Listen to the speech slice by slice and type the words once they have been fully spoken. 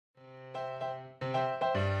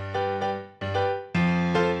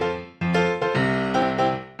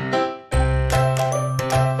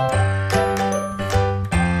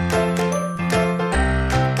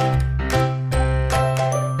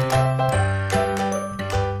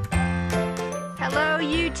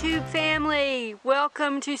YouTube family,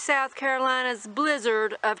 welcome to South Carolina's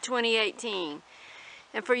blizzard of 2018.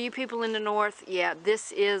 And for you people in the north, yeah,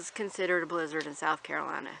 this is considered a blizzard in South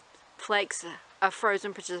Carolina. Flakes of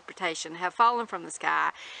frozen precipitation have fallen from the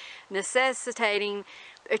sky, necessitating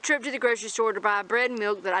a trip to the grocery store to buy bread and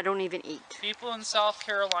milk that I don't even eat. People in South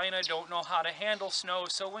Carolina don't know how to handle snow,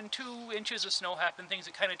 so when 2 inches of snow happen, things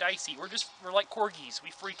are kind of dicey. We're like corgis. We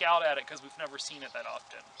freak out at it because we've never seen it that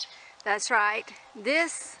often. That's right.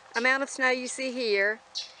 This amount of snow you see here,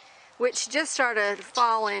 which just started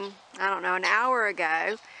falling, I don't know, an hour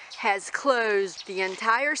ago, has closed the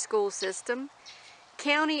entire school system,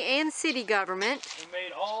 county and city government, and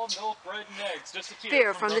made all milk, bread, and eggs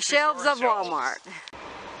disappear from the shelves of Walmart.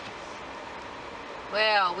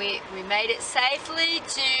 Well, we made it safely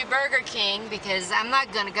to Burger King because I'm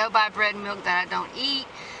not going to go buy bread and milk that I don't eat,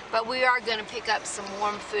 but we are going to pick up some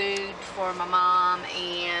warm food for my mom,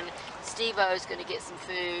 and Steve-O's going to get some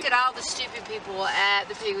food. Look at all the stupid people at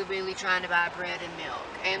the Piggly Wiggly trying to buy bread and milk.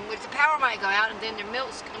 And with the power might go out, and then their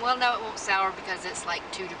milk's, well, no, it won't sour because it's like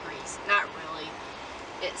 2 degrees. Not really.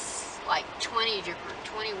 It's like 21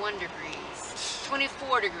 degrees,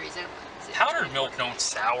 24 degrees. Powdered milk don't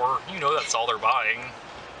sour. You know that's all they're buying.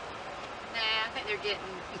 Nah, I think they're getting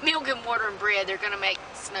milk and water and bread. They're going to make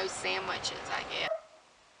snow sandwiches, I guess.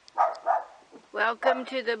 Welcome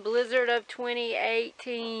to the blizzard of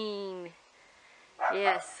 2018.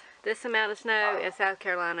 Yes, this amount of snow in South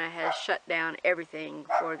Carolina has shut down everything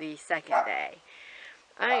for the second day.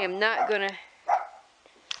 I am not going to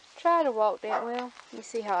try to walk down. Well, you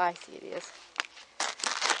see how icy it is.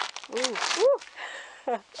 Ooh, ooh.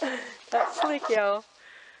 That's slick, y'all.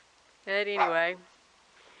 But anyway.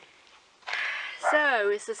 So,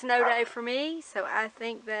 it's a snow day for me, so I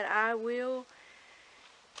think that I will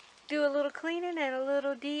do a little cleaning and a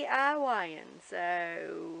little DIYing.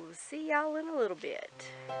 So, see y'all in a little bit.